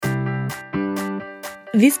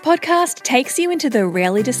This podcast takes you into the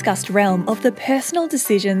rarely discussed realm of the personal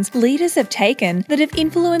decisions leaders have taken that have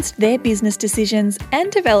influenced their business decisions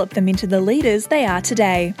and developed them into the leaders they are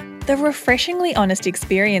today. The refreshingly honest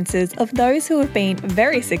experiences of those who have been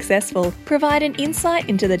very successful provide an insight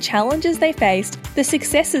into the challenges they faced, the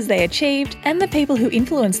successes they achieved, and the people who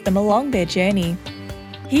influenced them along their journey.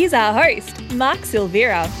 Here's our host, Mark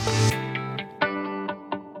Silvera.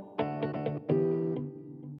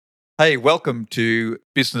 Hey, welcome to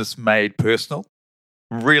Business Made Personal.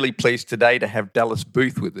 Really pleased today to have Dallas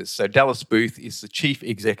Booth with us. So Dallas Booth is the Chief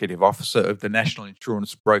Executive Officer of the National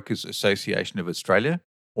Insurance Brokers Association of Australia,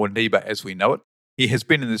 or NIBA as we know it. He has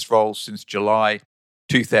been in this role since July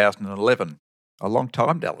 2011. A long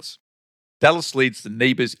time, Dallas. Dallas leads the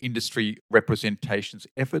NIBA's industry representations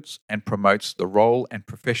efforts and promotes the role and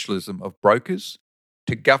professionalism of brokers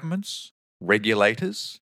to governments,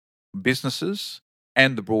 regulators, businesses,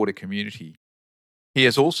 and the broader community. He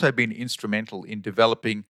has also been instrumental in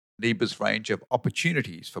developing NIBA's range of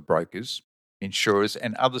opportunities for brokers, insurers,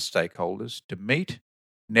 and other stakeholders to meet,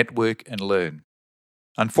 network, and learn.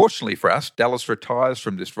 Unfortunately for us, Dallas retires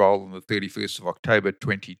from this role on the 31st of October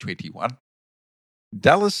 2021.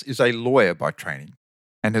 Dallas is a lawyer by training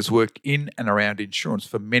and has worked in and around insurance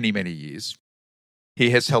for many, many years.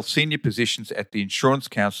 He has held senior positions at the Insurance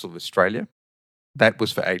Council of Australia, that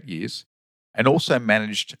was for 8 years, and also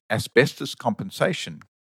managed asbestos compensation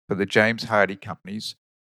for the James Hardie companies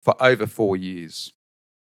for over 4 years.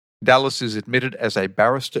 Dallas is admitted as a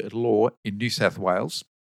barrister at law in New South Wales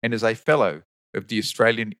and is a fellow of the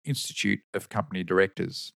Australian Institute of Company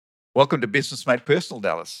Directors. Welcome to Business Made Personal,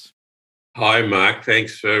 Dallas. Hi, Mark.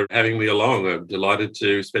 Thanks for having me along. I'm delighted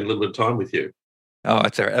to spend a little bit of time with you. Oh,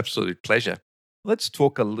 it's our absolute pleasure. Let's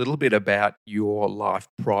talk a little bit about your life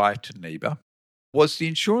prior to NIBA. Was the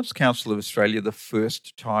Insurance Council of Australia the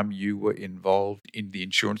first time you were involved in the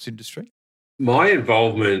insurance industry? My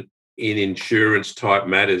involvement in insurance type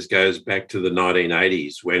matters goes back to the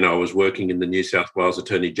 1980s when I was working in the New South Wales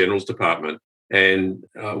Attorney General's Department. And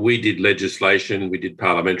we did legislation, we did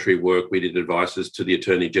parliamentary work, we did advices to the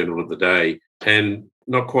Attorney General of the day. And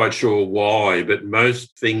not quite sure why, but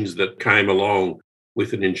most things that came along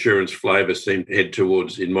with an insurance flavour seemed to head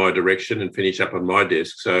towards in my direction and finish up on my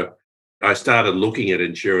desk. So I started looking at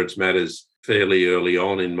insurance matters fairly early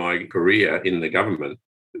on in my career in the government.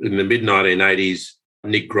 In the mid-1980s,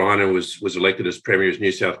 Nick Greiner was elected as Premier of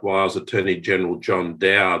New South Wales. Attorney General John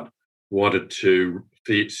Dowd wanted to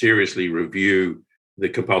seriously review the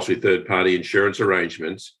compulsory third-party insurance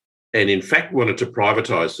arrangements and, in fact, wanted to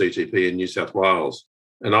privatise CTP in New South Wales.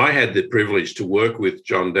 And I had the privilege to work with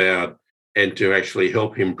John Dowd and to actually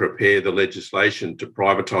help him prepare the legislation to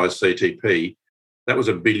privatise CTP. That was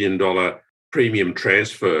 $1 billion premium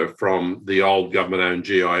transfer from the old government-owned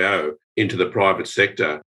GIO into the private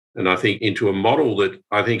sector, and I think into a model that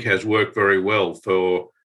I think has worked very well for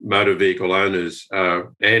motor vehicle owners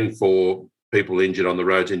and for people injured on the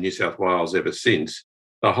roads in New South Wales ever since.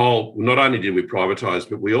 Not only did we privatise,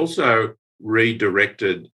 but we also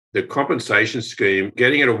redirected the compensation scheme,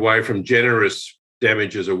 getting it away from generous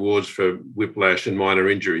damages awards for whiplash and minor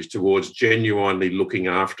injuries towards genuinely looking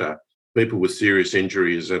after people with serious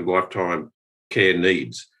injuries and lifetime care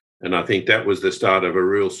needs. And I think that was the start of a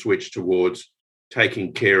real switch towards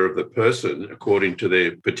taking care of the person according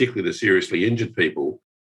to particularly the seriously injured people.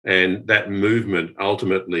 And that movement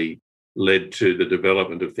ultimately led to the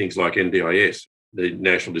development of things like NDIS, the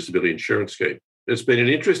National Disability Insurance Scheme. There's been an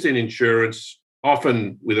interest in insurance,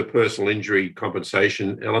 often with a personal injury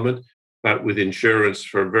compensation element, but with insurance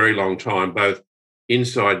for a very long time, both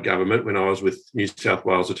inside government when I was with New South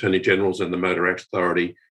Wales Attorney Generals and the Motor Accident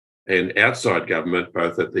Authority, and outside government,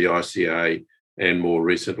 both at the ICA and more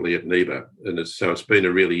recently at NIBA. And so it's been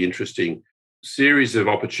a really interesting series of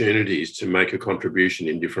opportunities to make a contribution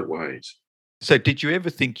in different ways. So did you ever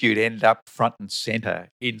think you'd end up front and centre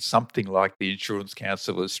in something like the Insurance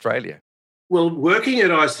Council of Australia? Well, working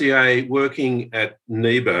at ICA, working at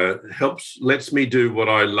NIBA lets me do what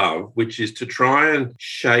I love, which is to try and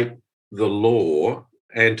shape the law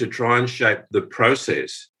and to try and shape the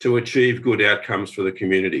process to achieve good outcomes for the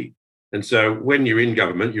community. And so when you're in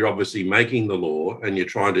government, you're obviously making the law and you're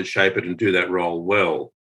trying to shape it and do that role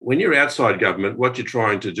well. When you're outside government, what you're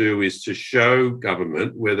trying to do is to show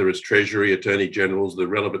government, whether it's Treasury, Attorney Generals, the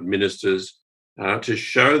relevant ministers, to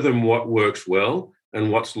show them what works well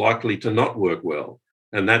and what's likely to not work well.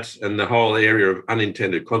 And the whole area of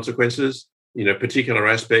unintended consequences, particular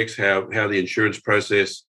aspects, how the insurance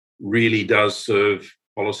process really does serve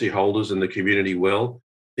policyholders and the community well,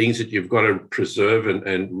 things that you've got to preserve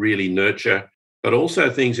and really nurture, but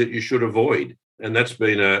also things that you should avoid. And that's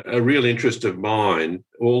been a real interest of mine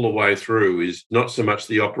all the way through, is not so much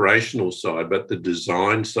the operational side, but the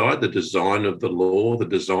design side, the design of the law, the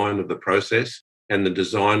design of the process, and the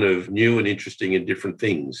design of new and interesting and different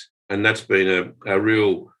things. And that's been a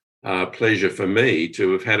real pleasure for me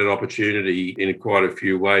to have had an opportunity in quite a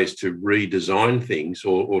few ways to redesign things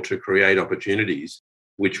or to create opportunities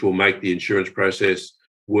which will make the insurance process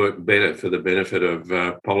work better for the benefit of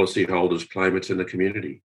policyholders, claimants and the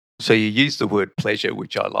community. So you used the word pleasure,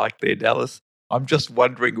 which I like there, Dallas. I'm just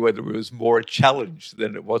wondering whether it was more a challenge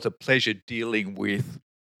than it was a pleasure dealing with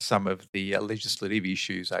some of the legislative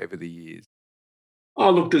issues over the years.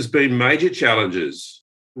 Oh, look, there's been major challenges.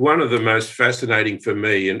 One of the most fascinating for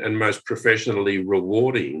me and most professionally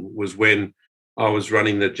rewarding was when I was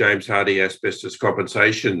running the James Hardie Asbestos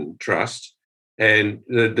Compensation Trust, and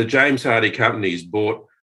the James Hardie companies bought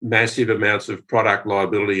massive amounts of product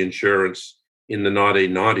liability insurance in the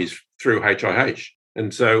 1990s through HIH.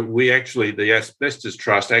 And so the Asbestos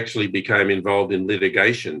Trust actually became involved in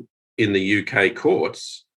litigation in the UK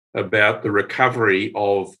courts about the recovery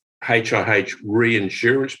of HIH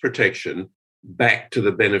reinsurance protection back to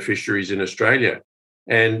the beneficiaries in Australia.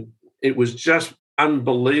 And it was just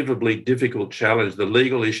unbelievably difficult challenge. The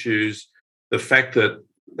legal issues, the fact that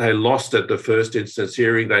they lost at the first instance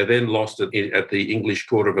hearing, they then lost at the English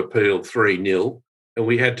Court of Appeal 3-0. And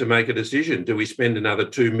we had to make a decision. Do we spend another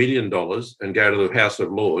 $2 million and go to the House of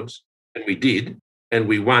Lords? And we did. And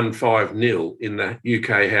we won 5-0 in the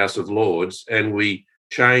UK House of Lords. And we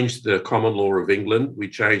changed the common law of England. We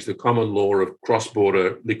changed the common law of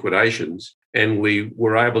cross-border liquidations. And we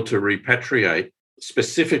were able to repatriate,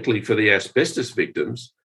 specifically for the asbestos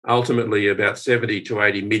victims, ultimately about $70 to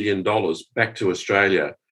 $80 million back to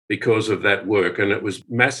Australia because of that work. And it was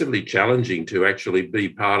massively challenging to actually be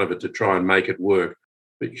part of it, to try and make it work,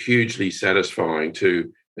 but hugely satisfying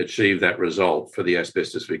to achieve that result for the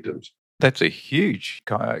asbestos victims. That's a huge,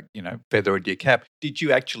 feather in your cap. Did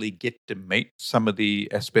you actually get to meet some of the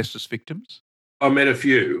asbestos victims? I met a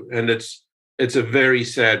few, and it's a very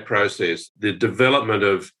sad process. The development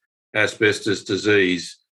of asbestos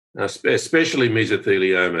disease, especially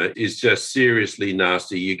mesothelioma, is just seriously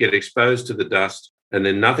nasty. You get exposed to the dust and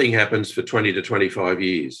then nothing happens for 20 to 25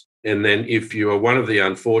 years. And then if you are one of the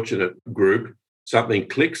unfortunate group, something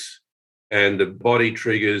clicks and the body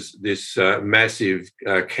triggers this massive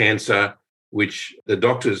cancer, which the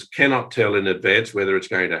doctors cannot tell in advance whether it's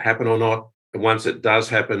going to happen or not. And once it does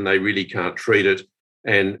happen, they really can't treat it.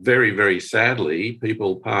 And very, very sadly,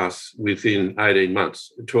 people pass within 18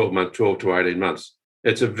 months, 12 to 18 months.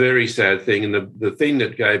 It's a very sad thing. And the thing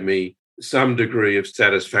that gave me some degree of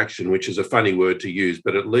satisfaction, which is a funny word to use,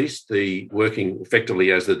 but at least the working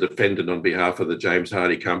effectively as the defendant on behalf of the James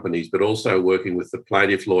Hardie companies, but also working with the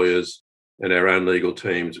plaintiff lawyers and our own legal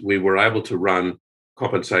teams, we were able to run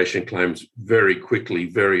compensation claims very quickly,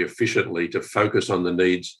 very efficiently, to focus on the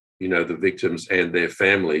needs, the victims and their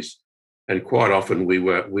families. And quite often we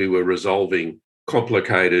were resolving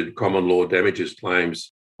complicated common law damages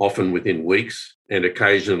claims, often within weeks and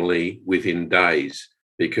occasionally within days,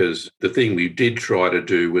 because the thing we did try to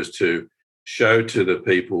do was to show to the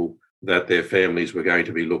people that their families were going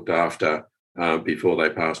to be looked after before they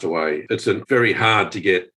passed away. It's very hard to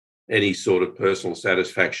get any sort of personal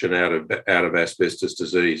satisfaction out of asbestos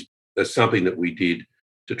disease. That's something that we did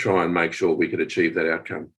to try and make sure we could achieve that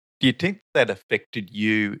outcome. Do you think that affected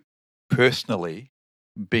you personally,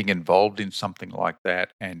 being involved in something like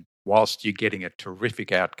that, and whilst you're getting a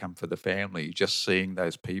terrific outcome for the family, just seeing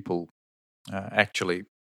those people actually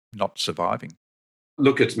not surviving?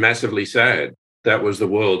 Look, it's massively sad. That was the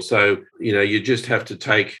world. So, you just have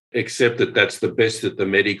to accept that that's the best that the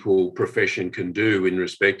medical profession can do in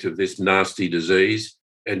respect of this nasty disease,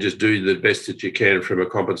 and just do the best that you can from a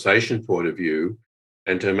compensation point of view,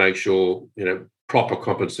 and to make sure, proper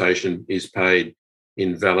compensation is paid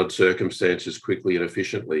in valid circumstances quickly and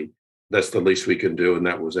efficiently. That's the least we can do, and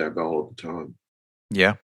that was our goal at the time.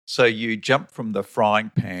 Yeah. So you jumped from the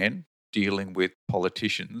frying pan, dealing with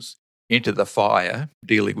politicians, into the fire,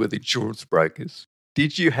 dealing with insurance brokers.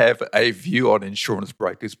 Did you have a view on insurance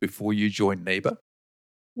brokers before you joined NIBA?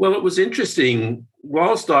 Well, it was interesting.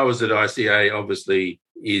 Whilst I was at ICA, obviously,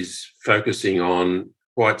 is focusing on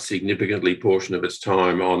quite significantly portion of its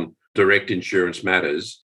time on direct insurance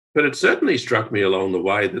matters, but it certainly struck me along the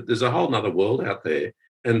way that there's a whole other world out there,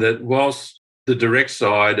 and that whilst the direct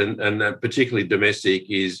side and particularly domestic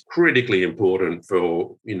is critically important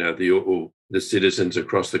for the citizens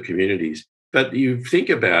across the communities, but you think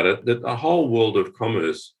about it, that the whole world of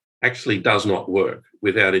commerce actually does not work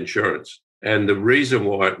without insurance. And the reason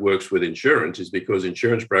why it works with insurance is because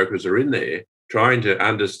insurance brokers are in there trying to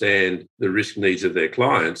understand the risk needs of their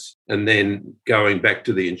clients, and then going back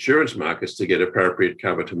to the insurance markets to get appropriate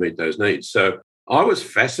cover to meet those needs. So I was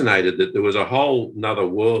fascinated that there was a whole nother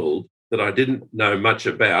world that I didn't know much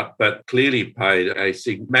about, but clearly played a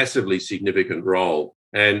massively significant role.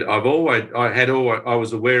 And I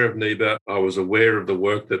was aware of NIBA. I was aware of the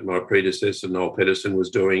work that my predecessor, Noel Pedersen, was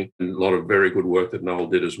doing, and a lot of very good work that Noel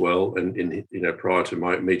did as well, and prior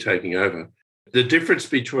to me taking over. The difference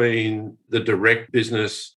between the direct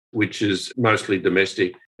business, which is mostly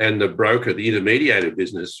domestic, and the broker, the intermediated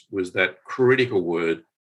business, was that critical word,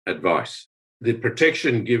 advice. The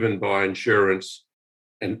protection given by insurance,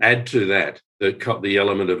 and add to that the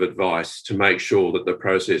element of advice to make sure that the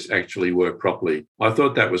process actually worked properly. I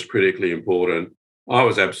thought that was critically important. I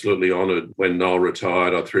was absolutely honoured when Noel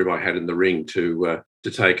retired. I threw my hat in the ring to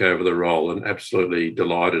take over the role, and absolutely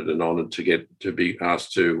delighted and honoured to be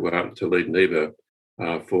asked to lead NIBA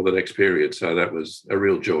for the next period. So that was a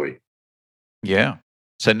real joy. Yeah.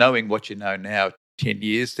 So knowing what you know now, 10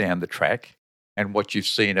 years down the track, and what you've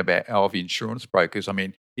seen of insurance brokers, I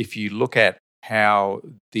mean, if you look at how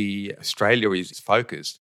the Australia is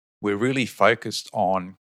focused, we're really focused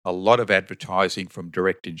on a lot of advertising from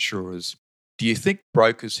direct insurers. Do you think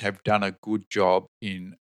brokers have done a good job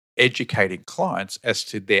in educating clients as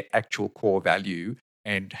to their actual core value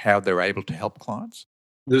and how they're able to help clients?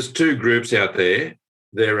 There's two groups out there.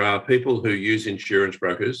 There are people who use insurance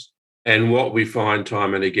brokers, and what we find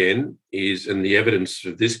time and again is, and the evidence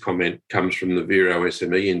of this comment comes from the Vero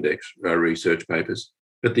SME Index research papers,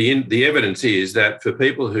 but the evidence is that for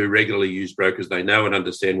people who regularly use brokers, they know and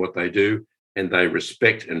understand what they do, and they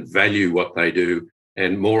respect and value what they do.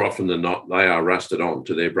 And more often than not, they are rusted on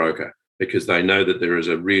to their broker because they know that there is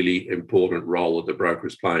a really important role that the broker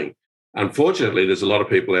is playing. Unfortunately, there's a lot of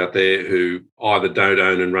people out there who either don't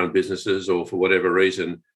own and run businesses, or for whatever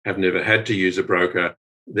reason have never had to use a broker.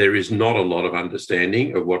 There is not a lot of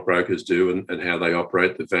understanding of what brokers do and how they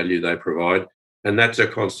operate, the value they provide. And that's a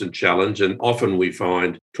constant challenge. And often we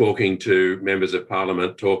find, talking to members of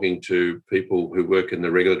parliament, talking to people who work in the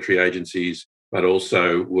regulatory agencies, but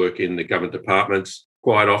also work in the government departments,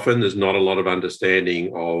 quite often there's not a lot of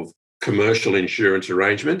understanding of commercial insurance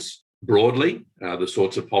arrangements broadly, the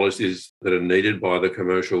sorts of policies that are needed by the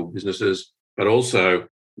commercial businesses, but also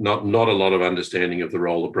not a lot of understanding of the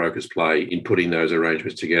role that brokers play in putting those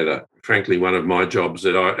arrangements together. Frankly, one of my jobs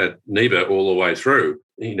at NIBA all the way through,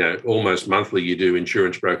 almost monthly, you do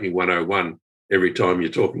insurance broking 101 every time you're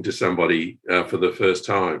talking to somebody for the first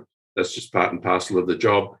time. That's just part and parcel of the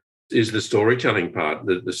job, is the storytelling part,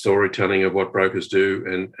 the storytelling of what brokers do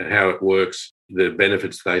and how it works, the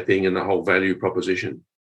benefits they think, and the whole value proposition.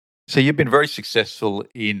 So you've been very successful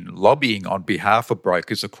in lobbying on behalf of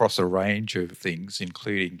brokers across a range of things,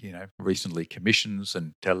 including, recently commissions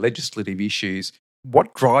and legislative issues.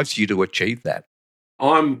 What drives you to achieve that?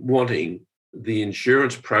 I'm wanting the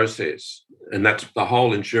insurance process, and that's the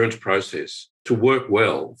whole insurance process, to work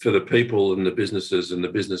well for the people and the businesses and the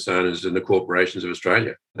business owners and the corporations of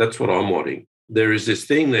Australia. That's what I'm wanting. There is this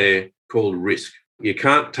thing there called risk. You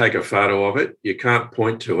can't take a photo of it, you can't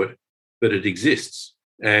point to it, but it exists.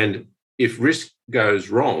 And if risk goes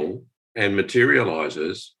wrong and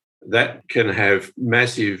materialises, that can have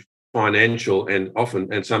massive financial and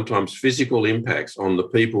sometimes physical impacts on the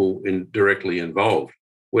people directly involved,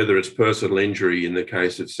 whether it's personal injury in the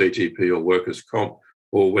case of CTP or workers' comp,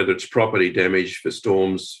 or whether it's property damage for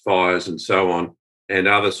storms, fires, and so on, and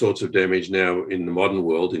other sorts of damage now in the modern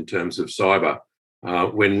world in terms of cyber.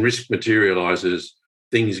 When risk materialises,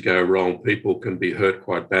 things go wrong, people can be hurt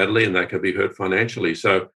quite badly, and they can be hurt financially.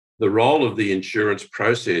 So the role of the insurance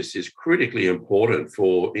process is critically important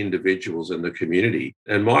for individuals and the community.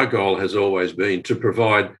 And my goal has always been to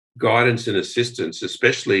provide guidance and assistance,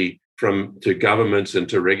 especially to governments and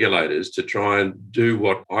to regulators, to try and do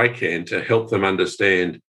what I can to help them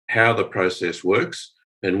understand how the process works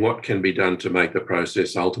and what can be done to make the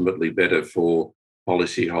process ultimately better for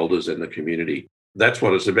policyholders and the community. That's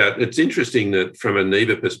what it's about. It's interesting that from a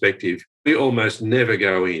NIBA perspective, we almost never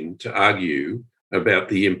go in to argue about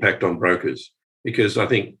the impact on brokers because I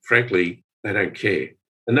think, frankly, they don't care.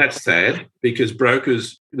 And that's sad because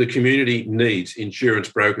the community needs insurance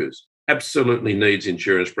brokers, absolutely needs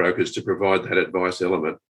insurance brokers to provide that advice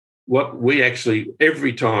element. What we actually,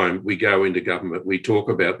 every time we go into government, we talk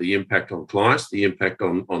about the impact on clients, the impact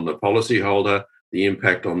on the policyholder, the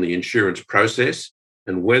impact on the insurance process,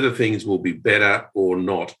 and whether things will be better or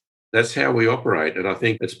not. That's how we operate. And I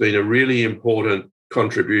think it's been a really important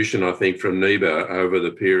contribution, I think, from NIBA over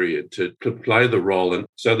the period to play the role. And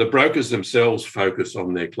so the brokers themselves focus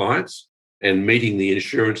on their clients and meeting the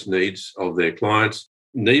insurance needs of their clients.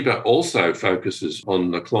 NIBA also focuses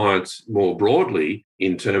on the clients more broadly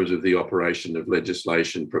in terms of the operation of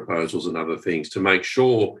legislation proposals and other things to make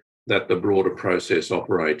sure that the broader process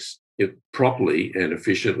operates properly and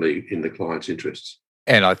efficiently in the client's interests.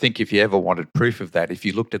 And I think if you ever wanted proof of that, if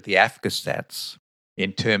you looked at the AFCA stats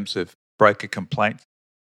in terms of broker complaints.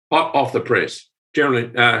 Hot off the press.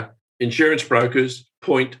 Generally, insurance brokers,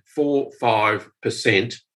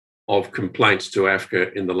 0.45% of complaints to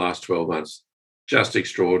AFCA in the last 12 months. Just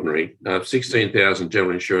extraordinary. 16,000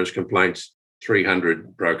 general insurance complaints,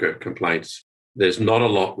 300 broker complaints. There's not a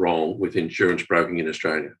lot wrong with insurance broking in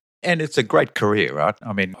Australia. And it's a great career, right?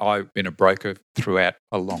 I mean, I've been a broker throughout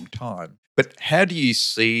a long time. But how do you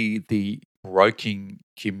see the broking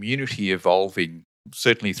community evolving,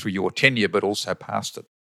 certainly through your tenure, but also past it?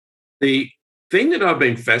 The thing that I've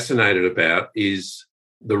been fascinated about is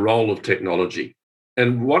the role of technology.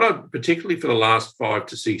 And particularly for the last 5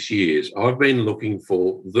 to 6 years, I've been looking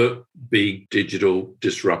for the big digital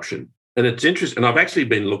disruption. And it's interesting. And I've actually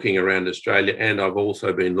been looking around Australia, and I've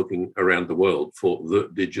also been looking around the world for the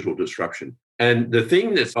digital disruption. And the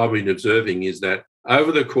thing that I've been observing is that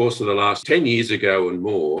over the course of the last 10 years ago and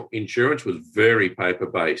more, insurance was very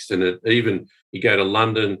paper-based. And even you go to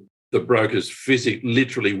London, the brokers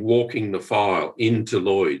literally walking the file into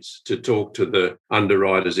Lloyd's to talk to the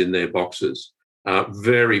underwriters in their boxes.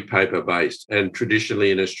 Very paper-based, and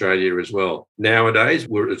traditionally in Australia as well. Nowadays,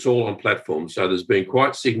 it's all on platforms. So there's been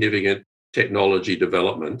quite significant technology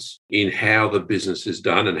developments in how the business is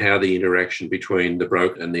done and how the interaction between the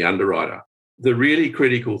broker and the underwriter. The really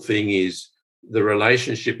critical thing is the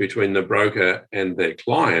relationship between the broker and their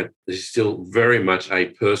client is still very much a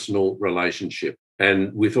personal relationship.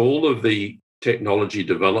 And with all of the technology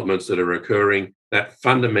developments that are occurring, that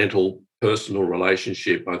fundamental personal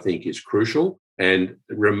relationship, I think, is crucial and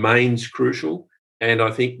remains crucial. And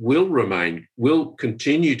I think will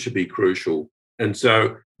continue to be crucial. And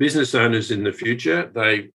so business owners in the future,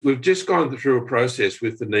 we've just gone through a process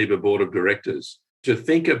with the NIBA Board of Directors to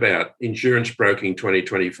think about insurance broking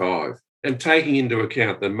 2025 and taking into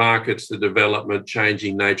account the markets, the development,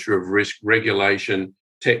 changing nature of risk, regulation,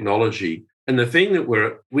 technology. And the thing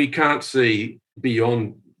that we can't see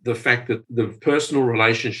beyond the fact that the personal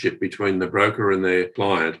relationship between the broker and their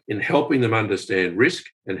client in helping them understand risk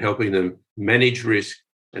and helping them manage risk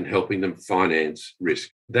and helping them finance risk,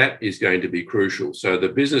 that is going to be crucial. So the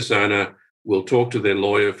business owner will talk to their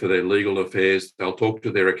lawyer for their legal affairs. They'll talk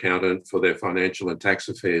to their accountant for their financial and tax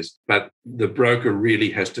affairs. But the broker really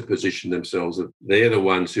has to position themselves that they're the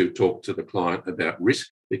ones who talk to the client about risk,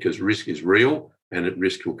 because risk is real. And at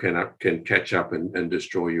risk can catch up and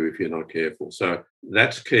destroy you if you're not careful. So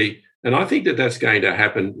that's key. And I think that's going to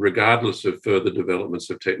happen regardless of further developments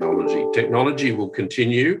of technology. Technology will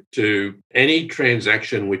continue any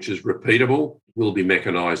transaction which is repeatable will be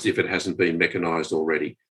mechanised if it hasn't been mechanised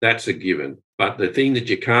already. That's a given. But the thing that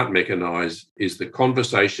you can't mechanise is the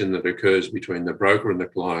conversation that occurs between the broker and the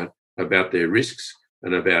client about their risks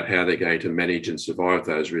and about how they're going to manage and survive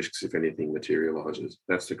those risks if anything materialises.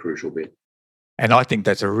 That's the crucial bit. And I think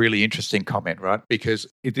that's a really interesting comment, right? Because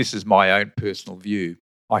this is my own personal view.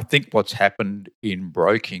 I think what's happened in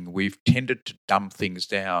broking, we've tended to dumb things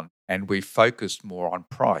down and we've focused more on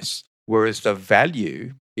price, whereas the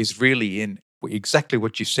value is really in exactly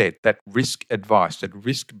what you said, that risk advice, that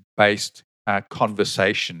risk-based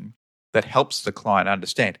conversation that helps the client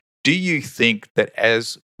understand. Do you think that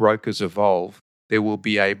as brokers evolve, there will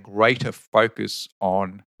be a greater focus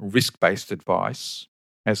on risk-based advice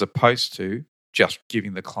as opposed to just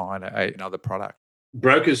giving the client another product?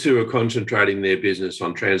 Brokers who are concentrating their business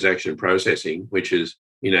on transaction processing, which is,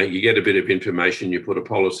 you get a bit of information, you put a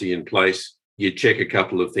policy in place, you check a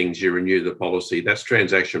couple of things, you renew the policy. That's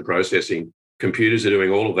transaction processing. Computers are doing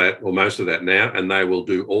all of that, or most of that now, and they will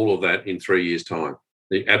do all of that in 3 years' time.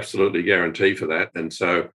 They absolutely guarantee for that. And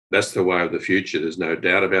so that's the way of the future. There's no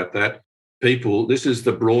doubt about that. This is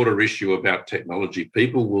the broader issue about technology.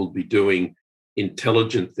 People will be doing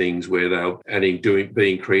intelligent things where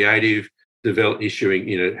being creative,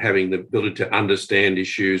 having the ability to understand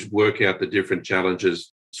issues, work out the different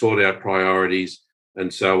challenges, sort out priorities,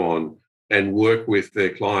 and so on, and work with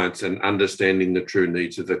their clients and understanding the true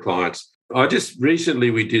needs of the clients. We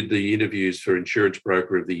did the interviews for Insurance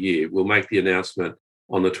Broker of the Year. We'll make the announcement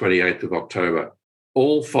on the 28th of October.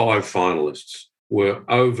 All 5 finalists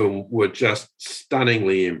were just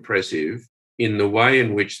stunningly impressive in the way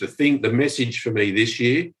in which the message for me this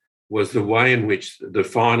year was the way in which the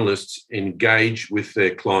finalists engage with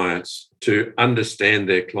their clients to understand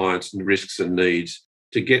their clients' risks and needs,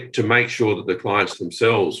 to make sure that the clients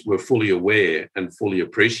themselves were fully aware and fully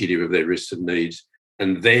appreciative of their risks and needs,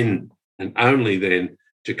 and then, and only then,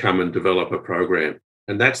 to come and develop a program.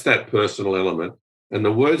 And that's that personal element. And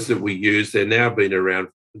the words that we use, they're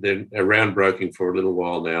around broking for a little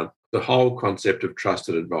while now. The whole concept of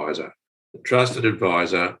trusted advisor. A trusted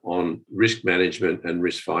advisor on risk management and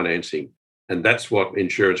risk financing. And that's what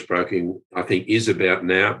insurance broking, I think, is about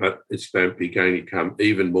now, but it's going to become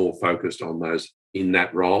even more focused on those in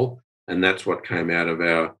that role. And that's what came out of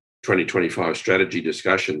our 2025 strategy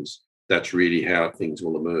discussions. That's really how things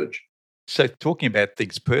will emerge. So talking about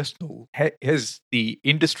things personal, has the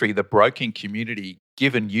industry, the broking community,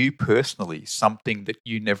 given you personally something that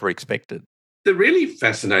you never expected? The really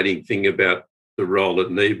fascinating thing about the role at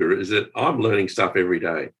NIBA is that I'm learning stuff every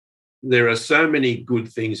day. There are so many good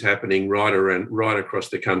things happening right across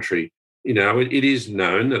the country. You know, it is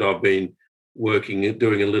known that I've been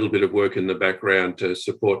doing a little bit of work in the background to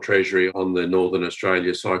support Treasury on the Northern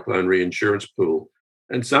Australia Cyclone Reinsurance Pool.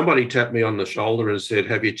 And somebody tapped me on the shoulder and said,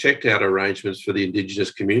 have you checked out arrangements for the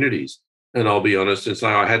Indigenous communities? And I'll be honest and say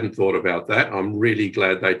I hadn't thought about that. I'm really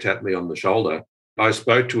glad they tapped me on the shoulder. I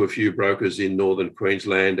spoke to a few brokers in Northern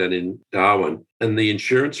Queensland and in Darwin, and the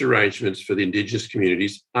insurance arrangements for the Indigenous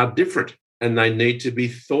communities are different, and they need to be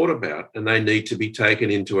thought about and they need to be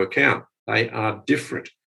taken into account. They are different.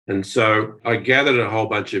 And so I gathered a whole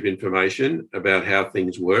bunch of information about how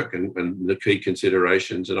things work and the key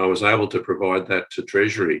considerations, and I was able to provide that to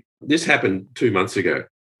Treasury. This happened 2 months ago.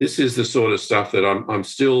 This is the sort of stuff that I'm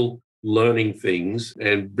still learning things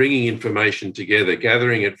and bringing information together,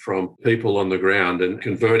 gathering it from people on the ground and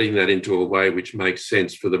converting that into a way which makes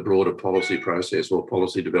sense for the broader policy process or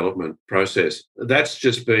policy development process. That's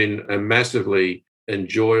just been a massively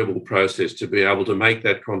enjoyable process to be able to make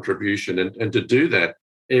that contribution and to do that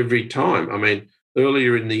every time. I mean,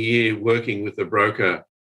 earlier in the year, working with the broker,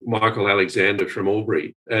 Michael Alexander from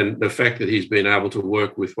Albury, and the fact that he's been able to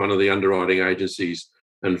work with one of the underwriting agencies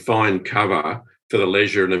and find cover for the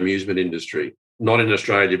leisure and amusement industry, not in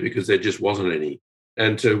Australia because there just wasn't any.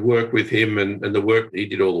 And to work with him and the work, he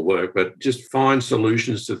did all the work, but just find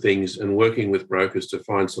solutions to things and working with brokers to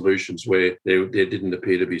find solutions where there didn't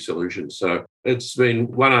appear to be solutions. So it's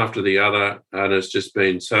been one after the other, and it's just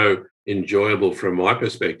been so enjoyable from my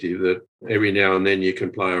perspective that every now and then you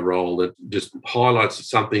can play a role that just highlights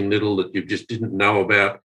something little that you just didn't know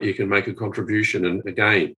about. You can make a contribution and,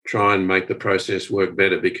 again, try and make the process work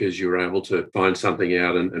better because you're able to find something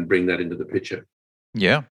out and bring that into the picture.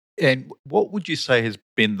 Yeah. And what would you say has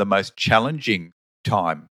been the most challenging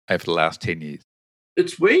time over the last 10 years?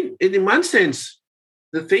 It's been, in one sense,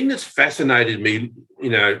 the thing that's fascinated me,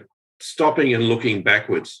 stopping and looking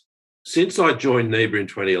backwards. Since I joined NIBA in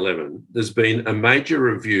 2011, there's been a major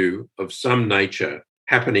review of some nature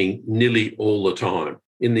happening nearly all the time.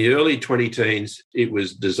 In the early 2010s, it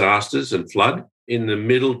was disasters and flood. In the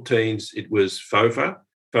middle teens, it was FOFA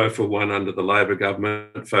 1 under the Labor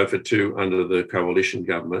government, FOFA 2 under the coalition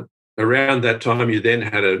government. Around that time, you then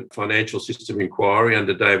had a financial system inquiry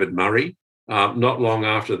under David Murray. Not long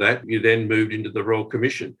after that, you then moved into the Royal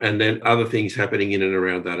Commission, and then other things happening in and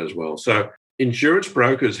around that as well. So insurance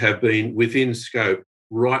brokers have been within scope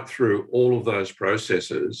right through all of those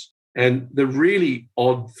processes. And the really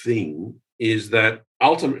odd thing is that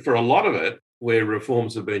ultimately, for a lot of it, where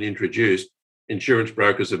reforms have been introduced, insurance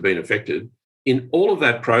brokers have been affected. In all of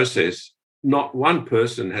that process, not one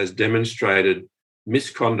person has demonstrated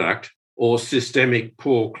misconduct or systemic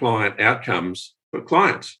poor client outcomes for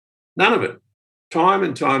clients. None of it. Time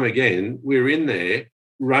and time again, we're in there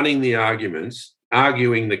running the arguments,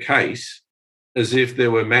 arguing the case as if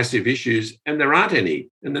there were massive issues, and there aren't any.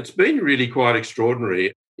 And it's been really quite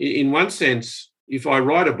extraordinary. In one sense, if I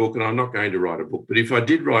write a book, and I'm not going to write a book, but if I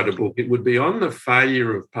did write a book, it would be on the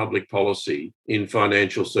failure of public policy in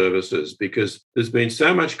financial services, because there's been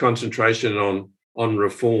so much concentration on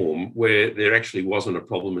reform where there actually wasn't a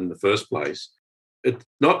problem in the first place. It's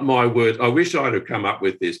not my word. I wish I'd have come up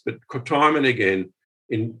with this, but time and again,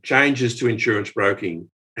 in changes to insurance broking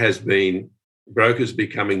has been brokers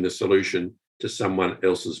becoming the solution to someone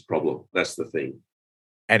else's problem. That's the thing.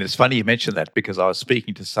 And it's funny you mentioned that, because I was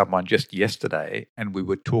speaking to someone just yesterday and we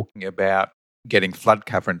were talking about getting flood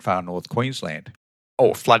cover in far north Queensland,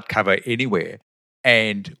 or flood cover anywhere.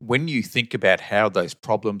 And when you think about how those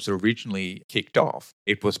problems originally kicked off,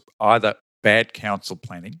 it was either bad council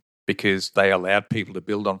planning because they allowed people to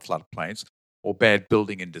build on floodplains, or bad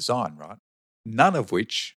building and design, right? None of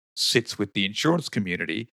which sits with the insurance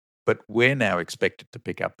community, but we're now expected to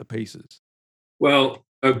pick up the pieces. Well,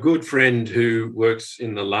 a good friend who works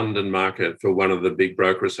in the London market for one of the big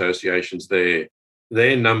broker associations there,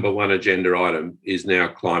 their number one agenda item is now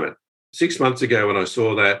climate. 6 months ago when I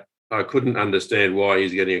saw that, I couldn't understand why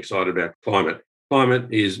he's getting excited about climate. Climate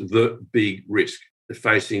is the big risk.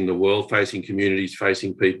 facing the world, facing communities,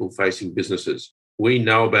 facing people, facing businesses. We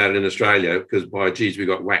know about it in Australia because, we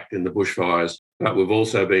got whacked in the bushfires, but we've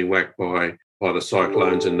also been whacked by the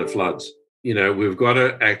cyclones and the floods. We've got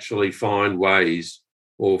to actually find ways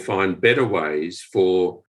or find better ways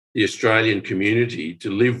for the Australian community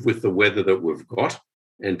to live with the weather that we've got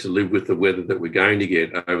and to live with the weather that we're going to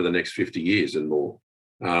get over the next 50 years and more.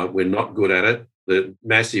 We're not good at it. The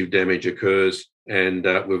massive damage occurs, and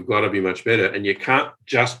we've got to be much better. And you can't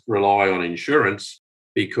just rely on insurance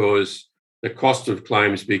because the cost of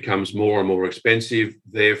claims becomes more and more expensive.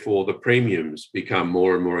 Therefore, the premiums become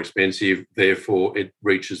more and more expensive. Therefore, it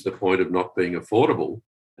reaches the point of not being affordable.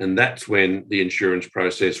 And that's when the insurance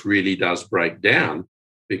process really does break down,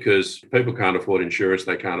 because people can't afford insurance.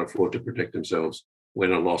 They can't afford to protect themselves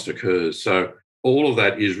when a loss occurs. So all of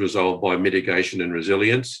that is resolved by mitigation and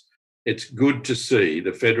resilience. It's good to see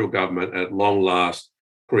the federal government at long last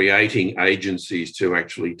creating agencies to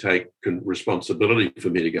actually take responsibility for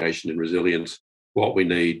mitigation and resilience. What we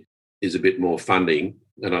need is a bit more funding.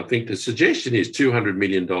 And I think the suggestion is $200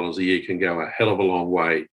 million a year can go a hell of a long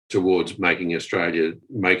way towards making Australian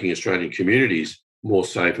communities more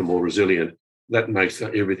safe and more resilient. That makes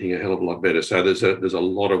everything a hell of a lot better. So there's a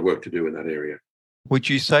lot of work to do in that area. Would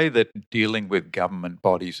you say that dealing with government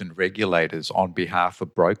bodies and regulators on behalf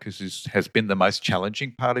of brokers has been the most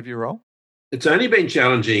challenging part of your role? It's only been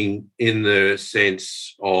challenging in the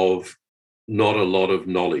sense of not a lot of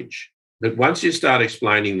knowledge. But once you start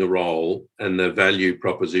explaining the role and the value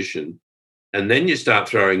proposition, and then you start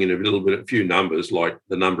throwing in a few numbers like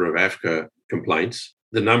the number of AFCA complaints,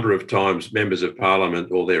 the number of times members of parliament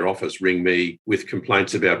or their office ring me with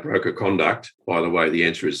complaints about broker conduct, by the way, the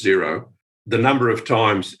answer is 0. The number of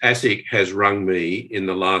times ASIC has rung me in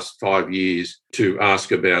the last 5 years to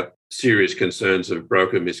ask about serious concerns of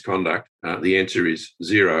broker misconduct, the answer is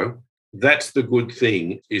 0. That's the good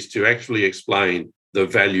thing, is to actually explain the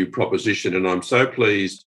value proposition. And I'm so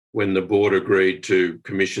pleased when the board agreed to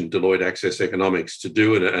commission Deloitte Access Economics to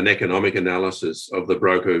do an economic analysis of the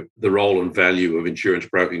role and value of insurance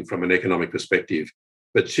broking from an economic perspective.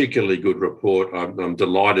 Particularly good report. I'm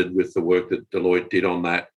delighted with the work that Deloitte did on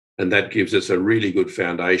that. And that gives us a really good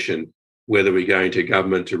foundation, whether we're going to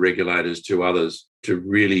government, to regulators, to others, to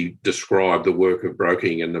really describe the work of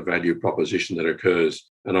broking and the value proposition that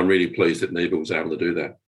occurs. And I'm really pleased that NIBA was able to do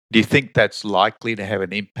that. Do you think that's likely to have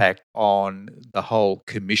an impact on the whole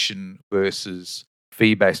commission versus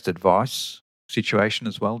fee-based advice situation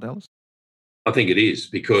as well, Dallas? I think it is,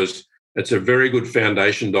 because it's a very good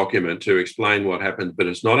foundation document to explain what happened. But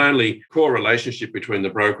it's not only core relationship between the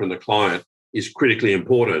broker and the client is critically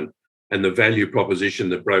important, and the value proposition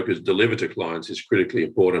that brokers deliver to clients is critically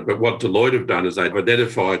important. But what Deloitte have done is they've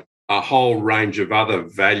identified a whole range of other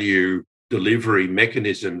value delivery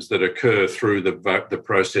mechanisms that occur through the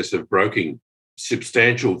process of broking.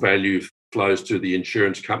 Substantial value flows to the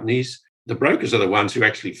insurance companies. The brokers are the ones who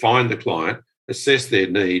actually find the client, assess their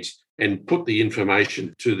needs, and put the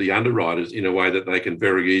information to the underwriters in a way that they can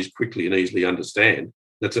quickly and easily understand.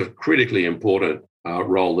 That's a critically important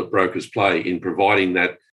role that brokers play in providing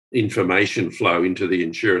that information flow into the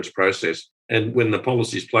insurance process. And when the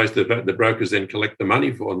policy is placed, the brokers then collect the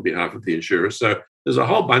money on behalf of the insurer. So there's a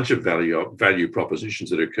whole bunch of value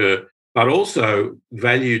propositions that occur, but also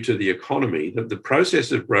value to the economy. That the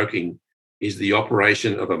process of broking is the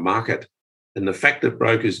operation of a market. And the fact that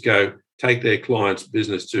brokers take their clients'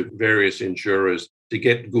 business to various insurers to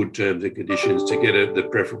get good terms and conditions, to get the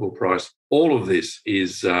preferable price, all of this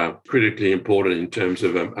is critically important in terms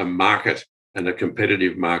of a market and a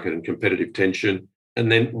competitive market and competitive tension. And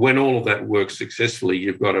then when all of that works successfully,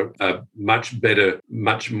 you've got a much better,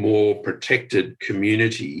 much more protected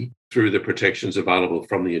community through the protections available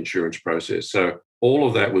from the insurance process. So all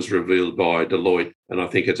of that was revealed by Deloitte, and I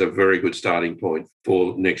think it's a very good starting point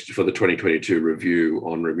for the 2022 review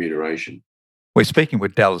on remuneration. We're speaking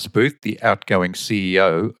with Dallas Booth, the outgoing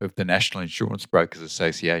CEO of the National Insurance Brokers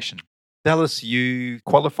Association. Dallas, you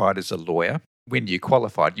qualified as a lawyer. When you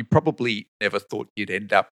qualified, you probably never thought you'd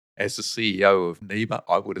end up as the CEO of NIBA,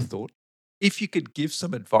 I would have thought. If you could give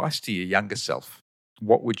some advice to your younger self,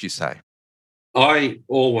 what would you say? I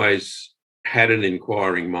always had an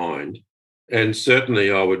inquiring mind, and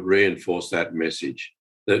certainly I would reinforce that message.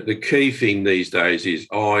 The key thing these days is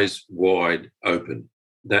eyes wide open.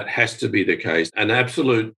 That has to be the case. An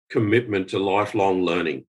absolute commitment to lifelong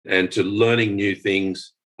learning and to learning new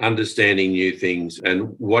things, understanding new things,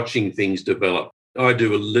 and watching things develop. I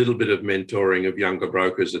do a little bit of mentoring of younger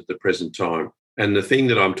brokers at the present time. And the thing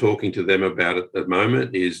that I'm talking to them about at the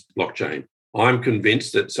moment is blockchain. I'm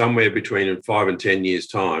convinced that somewhere between 5 and 10 years'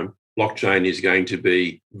 time, blockchain is going to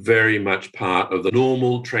be very much part of the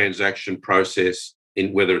normal transaction process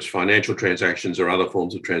in whether it's financial transactions or other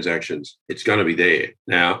forms of transactions. It's going to be there.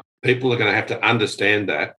 Now, people are going to have to understand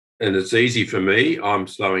that. And it's easy for me. I'm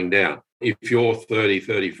slowing down. If you're 30,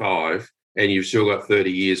 35, and you've still got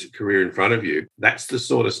 30 years of career in front of you, that's the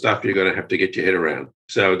sort of stuff you're going to have to get your head around.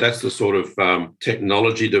 So that's the sort of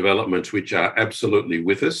technology developments which are absolutely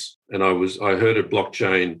with us. And I heard a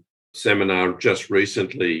blockchain seminar just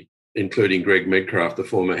recently, including Greg Medcraft, the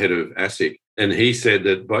former head of ASIC, and he said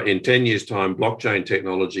that in 10 years' time, blockchain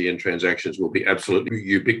technology and transactions will be absolutely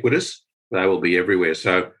ubiquitous. They will be everywhere.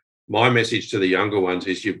 So my message to the younger ones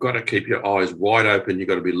is you've got to keep your eyes wide open. You've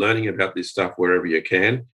got to be learning about this stuff wherever you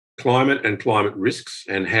can. Climate and climate risks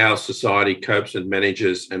and how society copes and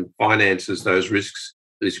manages and finances those risks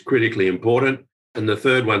is critically important. And the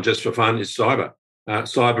third one, just for fun, is cyber.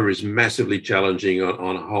 Cyber is massively challenging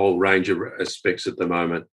on a whole range of aspects at the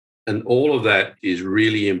moment. And all of that is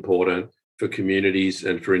really important for communities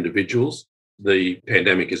and for individuals. The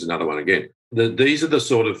pandemic is another one again. These are the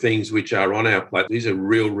sort of things which are on our plate. These are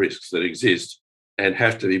real risks that exist and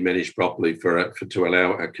have to be managed properly to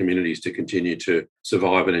allow our communities to continue to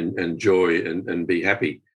survive and enjoy and be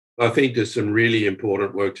happy. I think there's some really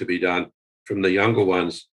important work to be done from the younger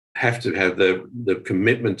ones. Have to have the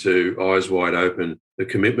commitment to eyes wide open, the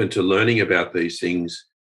commitment to learning about these things.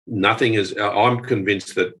 Nothing is. I'm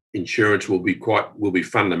convinced that insurance will be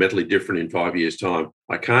fundamentally different in 5 years' time.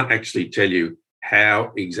 I can't actually tell you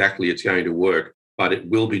how exactly it's going to work, but it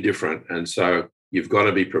will be different. And so you've got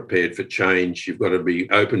to be prepared for change. You've got to be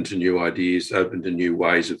open to new ideas, open to new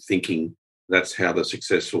ways of thinking. That's how the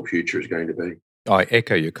successful future is going to be. I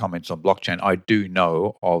echo your comments on blockchain. I do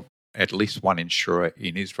know of at least one insurer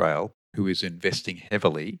in Israel who is investing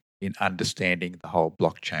heavily in understanding the whole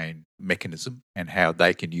blockchain mechanism and how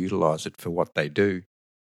they can utilize it for what they do.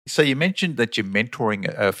 So you mentioned that you're mentoring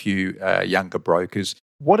a few younger brokers.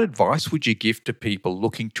 What advice would you give to people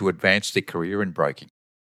looking to advance their career in broking?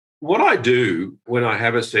 What I do when I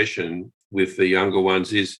have a session with the younger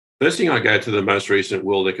ones is, first thing, I go to the most recent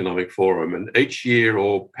World Economic Forum, and each year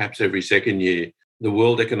or perhaps every second year, the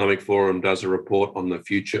World Economic Forum does a report on the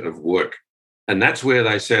future of work. And that's where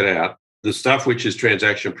they set out the stuff which is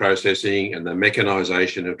transaction processing and the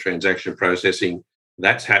mechanisation of transaction processing.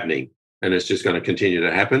 That's happening, and it's just going to continue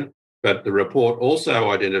to happen. But the report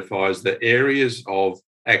also identifies the areas of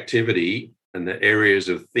activity and the areas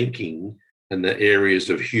of thinking and the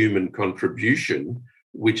areas of human contribution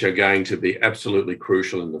which are going to be absolutely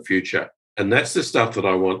crucial in the future. And that's the stuff that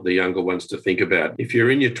I want the younger ones to think about. If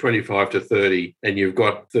you're in your 25 to 30 and you've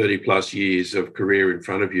got 30 plus years of career in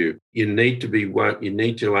front of you, you need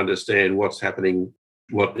to understand what's happening,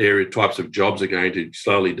 what types of jobs are going to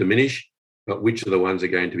slowly diminish, but which are the ones are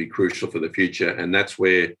going to be crucial for the future. And that's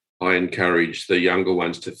where I encourage the younger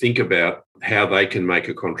ones to think about how they can make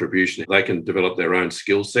a contribution. They can develop their own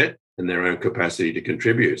skill set and their own capacity to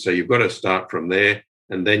contribute. So you've got to start from there,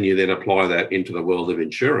 and then you then apply that into the world of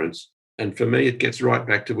insurance. And for me, it gets right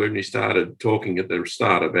back to when we started talking at the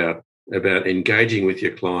start about engaging with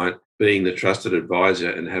your client, being the trusted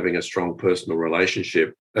advisor and having a strong personal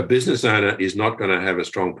relationship. A business owner is not going to have a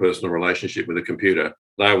strong personal relationship with a computer.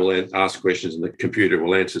 They will ask questions and the computer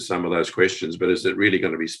will answer some of those questions, but is it really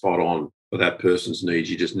going to be spot on for that person's needs?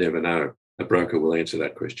 You just never know. A broker will answer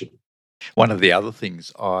that question. One of the other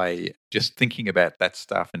things, just thinking about that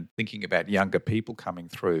stuff and thinking about younger people coming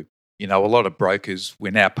through, a lot of brokers,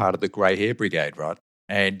 we're now part of the grey hair brigade, right?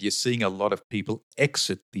 And you're seeing a lot of people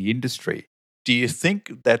exit the industry. Do you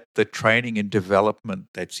think that the training and development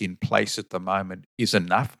that's in place at the moment is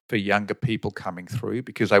enough for younger people coming through?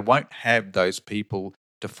 Because they won't have those people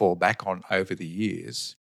to fall back on over the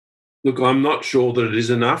years. Look, I'm not sure that it is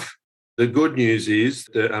enough. The good news is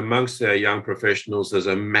that amongst our young professionals, there's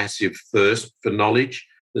a massive thirst for knowledge.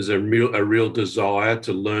 There's a real desire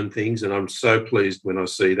to learn things, and I'm so pleased when I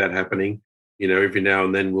see that happening. Every now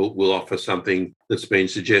and then we'll offer something that's been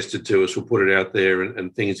suggested to us. We'll put it out there,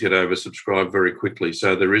 and things get oversubscribed very quickly.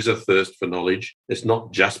 So there is a thirst for knowledge. It's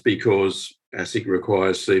not just because ASIC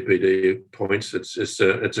requires CPD points. It's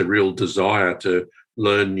a real desire to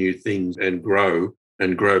learn new things and grow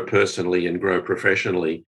personally and grow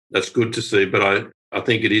professionally. That's good to see, but I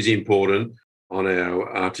think it is important on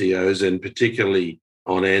our RTOs and particularly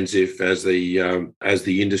on ANZIIF as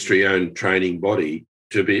the industry-owned training body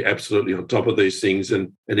to be absolutely on top of these things.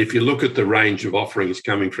 And if you look at the range of offerings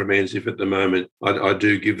coming from ANZIIF at the moment, I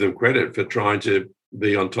do give them credit for trying to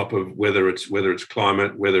be on top of whether it's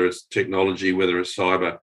climate, whether it's technology, whether it's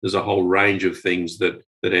cyber. There's a whole range of things that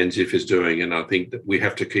ANZIIF is doing, and I think that we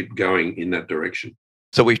have to keep going in that direction.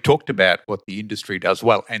 So we've talked about what the industry does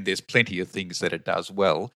well, and there's plenty of things that it does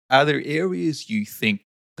well. Are there areas you think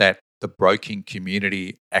that the broking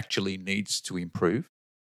community actually needs to improve?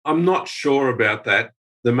 I'm not sure about that.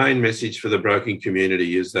 The main message for the broking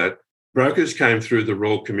community is that brokers came through the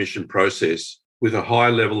Royal Commission process with a high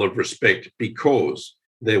level of respect because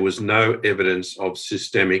there was no evidence of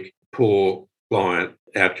systemic poor client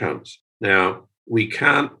outcomes. Now, we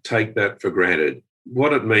can't take that for granted.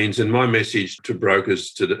 What it means, and my message to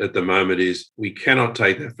brokers at the moment is we cannot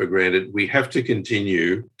take that for granted. We have to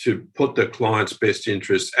continue to put the client's best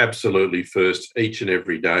interests absolutely first each and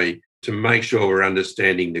every day to make sure we're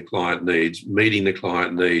understanding the client needs, meeting the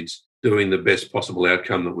client needs, doing the best possible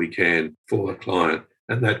outcome that we can for the client.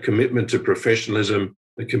 And that commitment to professionalism,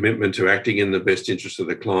 the commitment to acting in the best interest of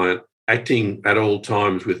the client, acting at all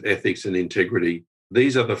times with ethics and integrity,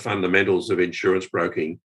 these are the fundamentals of insurance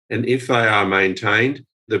broking. And if they are maintained,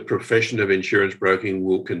 the profession of insurance broking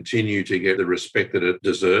will continue to get the respect that it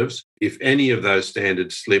deserves. If any of those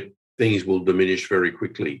standards slip, things will diminish very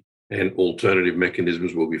quickly and alternative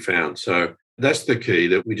mechanisms will be found. So that's the key,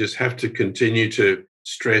 that we just have to continue to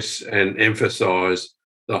stress and emphasise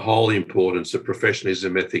the whole importance of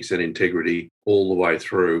professionalism, ethics and integrity all the way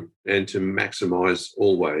through, and to maximise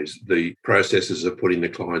always the processes of putting the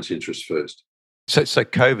client's interests first. So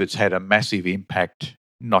COVID's had a massive impact,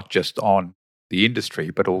 not just on the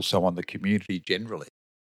industry, but also on the community generally.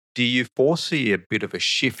 Do you foresee a bit of a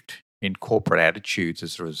shift in corporate attitudes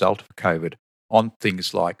as a result of COVID on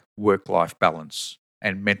things like work-life balance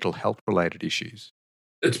and mental health-related issues?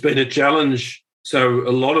 It's been a challenge. So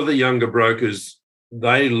a lot of the younger brokers,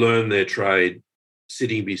 they learn their trade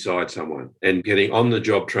sitting beside someone and getting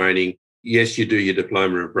on-the-job training. Yes, you do your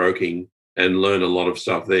diploma of broking and learn a lot of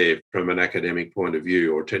stuff there from an academic point of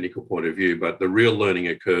view or technical point of view, but the real learning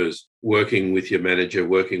occurs working with your manager,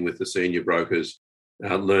 working with the senior brokers,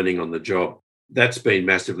 learning on the job. That's been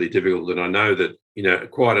massively difficult. And I know that,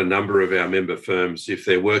 quite a number of our member firms, if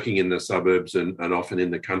they're working in the suburbs and often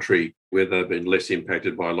in the country where they've been less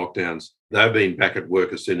impacted by lockdowns, they've been back at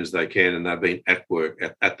work as soon as they can, and they've been at work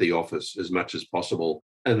at the office as much as possible.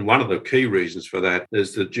 And one of the key reasons for that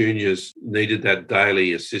is that juniors needed that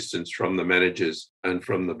daily assistance from the managers and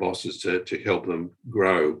from the bosses to help them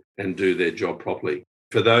grow and do their job properly.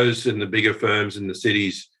 For those in the bigger firms in the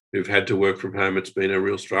cities who've had to work from home, it's been a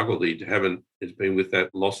real struggle. It's been with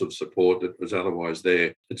that loss of support that was otherwise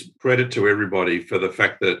there. It's credit to everybody for the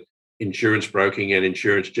fact that insurance broking and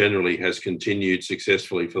insurance generally has continued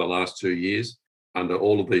successfully for the last 2 years under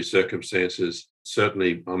all of these circumstances.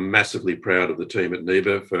 Certainly, I'm massively proud of the team at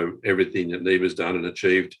NIBA for everything that NIBA's done and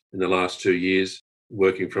achieved in the last 2 years,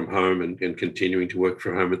 working from home and continuing to work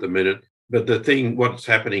from home at the minute. But what's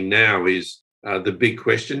happening now is the big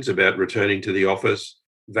questions about returning to the office,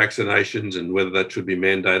 vaccinations and whether that should be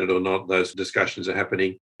mandated or not. Those discussions are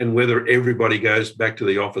happening. And whether everybody goes back to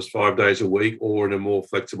the office 5 days a week or in a more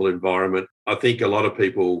flexible environment. I think a lot of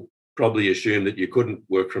people probably assume that you couldn't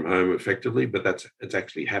work from home effectively, but it's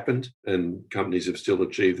actually happened and companies have still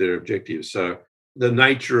achieved their objectives. So the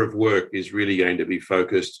nature of work is really going to be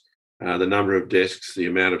focused, the number of desks, the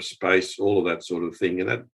amount of space, all of that sort of thing.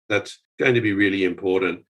 And that's going to be really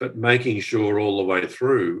important, but making sure all the way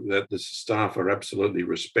through that the staff are absolutely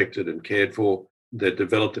respected and cared for, they're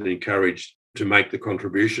developed and encouraged to make the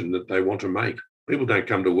contribution that they want to make. People don't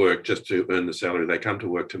come to work just to earn the salary. They come to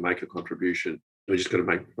work to make a contribution. We just got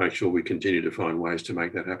to make sure we continue to find ways to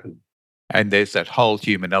make that happen. And there's that whole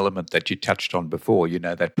human element that you touched on before,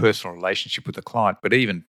 that personal relationship with the client, but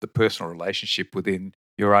even the personal relationship within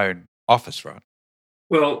your own office, right?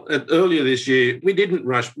 Well, earlier this year,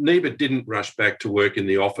 NIBA didn't rush back to work in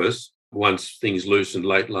the office once things loosened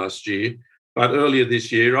late last year. But earlier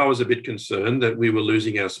this year, I was a bit concerned that we were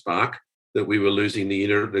losing our spark, that we were losing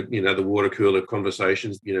the water cooler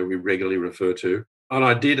conversations, we regularly refer to. And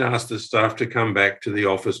I did ask the staff to come back to the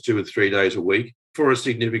office 2 or 3 days a week for a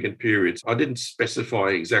significant period. I didn't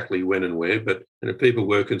specify exactly when and where, but people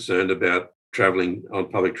were concerned about travelling on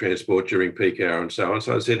public transport during peak hour and so on.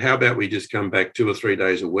 So I said, how about we just come back 2 or 3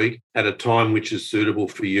 days a week at a time which is suitable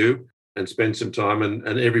for you and spend some time? And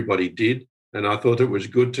everybody did. And I thought it was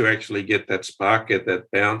good to actually get that spark, get that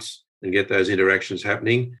bounce and get those interactions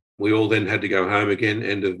happening. We all then had to go home again,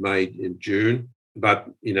 end of May and June. But,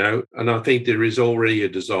 and I think there is already a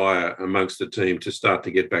desire amongst the team to start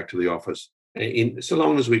to get back to the office. So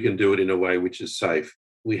long as we can do it in a way which is safe.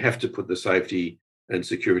 We have to put the safety and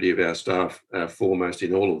security of our staff foremost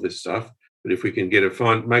in all of this stuff. But if we can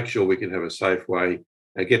make sure we can have a safe way,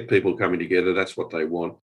 get people coming together, that's what they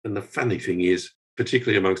want. And the funny thing is,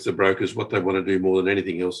 particularly amongst the brokers, what they want to do more than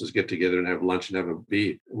anything else is get together and have lunch and have a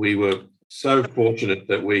beer. We were so fortunate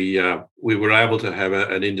that we were able to have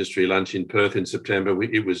an industry lunch in Perth in September.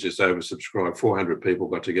 It was just oversubscribed. 400 people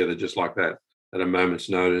got together just like that at a moment's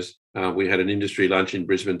notice. We had an industry lunch in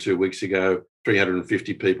Brisbane 2 weeks ago,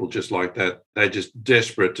 350 people just like that. They're just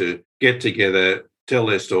desperate to get together, tell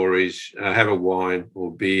their stories, have a wine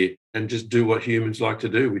or beer, and just do what humans like to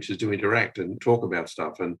do, which is to interact and talk about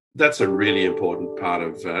stuff. And that's a really important part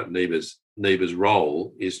of NIBA's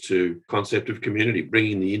role, is to concept of community,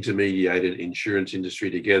 bringing the intermediated insurance industry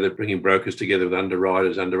together, bringing brokers together with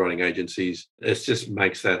underwriters, underwriting agencies. It just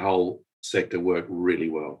makes that whole sector work really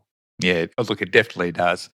well. Yeah, look, it definitely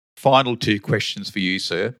does. Final two questions for you,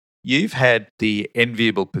 sir. You've had the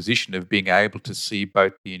enviable position of being able to see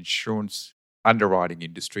both the insurance underwriting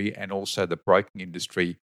industry and also the broking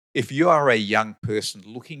industry. If you are a young person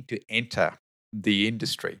looking to enter the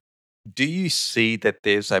industry, do you see that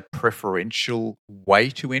there's a preferential way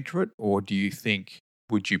to enter it, or do you think,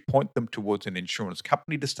 would you point them towards an insurance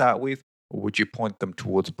company to start with, or would you point them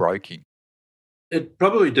towards broking? It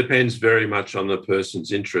probably depends very much on the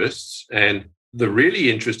person's interests. And the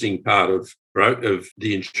really interesting part of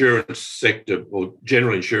the insurance sector, or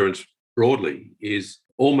general insurance broadly, is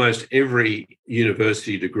almost every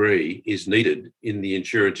university degree is needed in the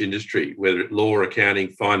insurance industry, whether it's law, accounting,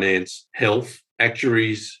 finance, health,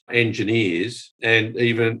 actuaries, engineers, and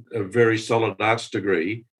even a very solid arts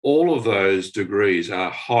degree. All of those degrees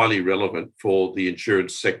are highly relevant for the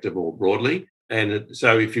insurance sector more broadly. And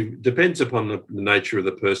so depends upon the nature of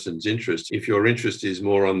the person's interest. If your interest is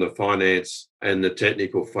more on the finance and the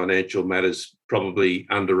technical financial matters, probably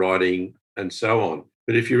underwriting and so on.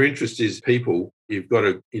 But if your interest is people, you've got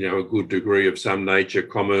a good degree of some nature,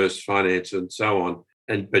 commerce, finance, and so on.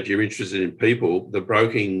 But you're interested in people, the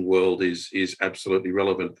broking world is absolutely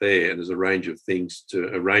relevant there. And there's a range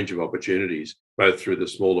of opportunities, both through the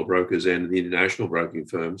smaller brokers and the international broking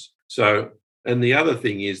firms. And the other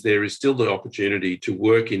thing is there is still the opportunity to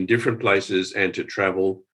work in different places and to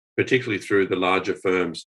travel, particularly through the larger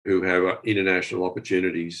firms who have international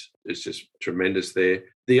opportunities. It's just tremendous there.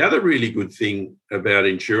 The other really good thing about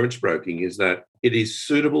insurance broking is that it is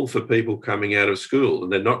suitable for people coming out of school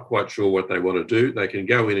and they're not quite sure what they want to do. They can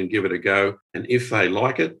go in and give it a go. And if they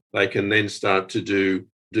like it, they can then start to do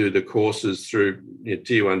the courses through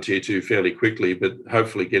Tier 1, Tier 2 fairly quickly, but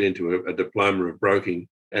hopefully get into a diploma of broking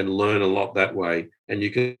and learn a lot that way. And you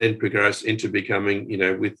can then progress into becoming,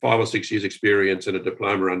 with 5 or 6 years experience and a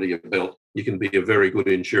diploma under your belt, you can be a very good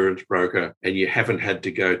insurance broker and you haven't had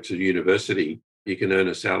to go to university. You can earn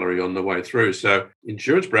a salary on the way through. So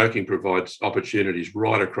insurance broking provides opportunities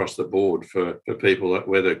right across the board for people,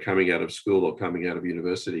 whether coming out of school or coming out of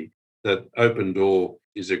university. That open door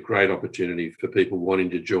is a great opportunity for people wanting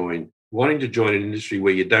to join an industry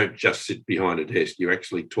where you don't just sit behind a desk. You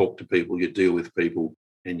actually talk to people, you deal with people,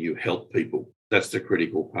 and you help people. That's the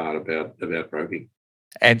critical part about broking.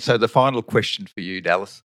 And so the final question for you,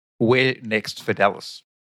 Dallas, where next for Dallas?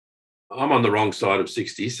 I'm on the wrong side of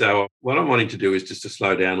 60, so what I'm wanting to do is just to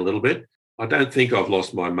slow down a little bit. I don't think I've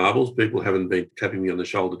lost my marbles. People haven't been tapping me on the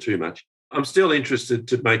shoulder too much. I'm still interested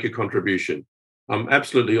to make a contribution. I'm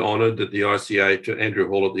absolutely honoured that the ICA, Andrew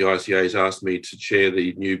Hall at the ICA, has asked me to chair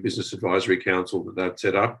the new Business Advisory Council that they've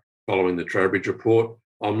set up following the Trowbridge report.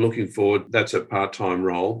 I'm looking forward, that's a part-time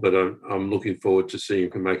role, but I'm looking forward to seeing if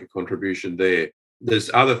I can make a contribution there.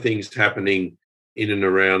 There's other things happening in and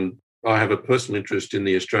around. I have a personal interest in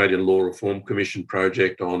the Australian Law Reform Commission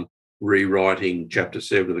project on rewriting Chapter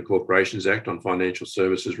 7 of the Corporations Act on financial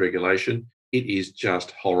services regulation. It is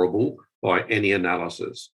just horrible by any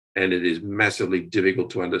analysis, and it is massively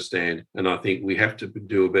difficult to understand. And I think we have to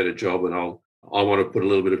do a better job, and I want to put a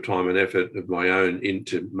little bit of time and effort of my own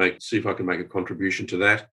see if I can make a contribution to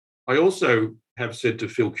that. I also have said to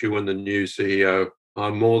Phil Kewen, the new CEO,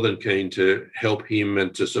 I'm more than keen to help him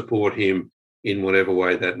and to support him in whatever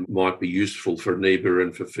way that might be useful for NIBA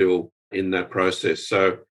and for Phil in that process.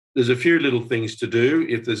 So there's a few little things to do.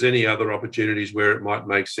 If there's any other opportunities where it might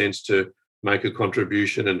make sense to make a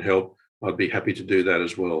contribution and help, I'd be happy to do that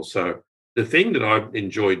as well. So the thing that I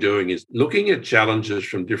enjoy doing is looking at challenges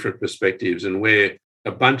from different perspectives and where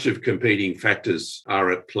a bunch of competing factors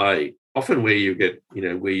are at play. Often where you get,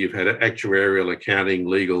 where you've had actuarial, accounting,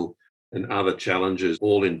 legal, and other challenges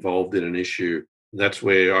all involved in an issue. That's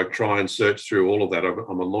where I try and search through all of that.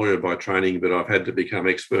 I'm a lawyer by training, but I've had to become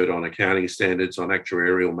expert on accounting standards, on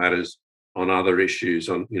actuarial matters, on other issues,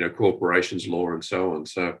 on corporations law and so on.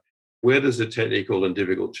 So where there's a technical and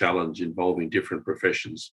difficult challenge involving different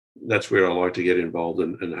professions, that's where I like to get involved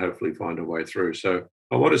and hopefully find a way through. So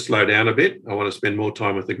I want to slow down a bit. I want to spend more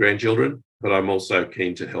time with the grandchildren, but I'm also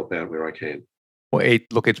keen to help out where I can. Well,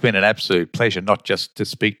 it's been an absolute pleasure not just to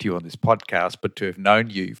speak to you on this podcast, but to have known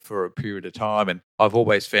you for a period of time. And I've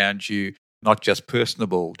always found you not just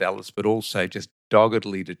personable, Dallas, but also just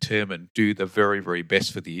doggedly determined, do the very, very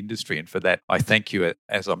best for the industry. And for that, I thank you,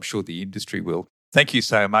 as I'm sure the industry will. Thank you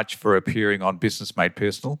so much for appearing on Business Made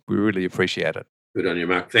Personal. We really appreciate it. Good on you,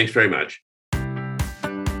 Mark. Thanks very much.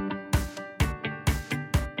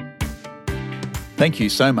 Thank you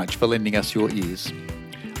so much for lending us your ears.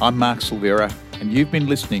 I'm Mark Silvera, and you've been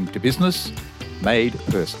listening to Business Made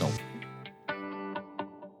Personal.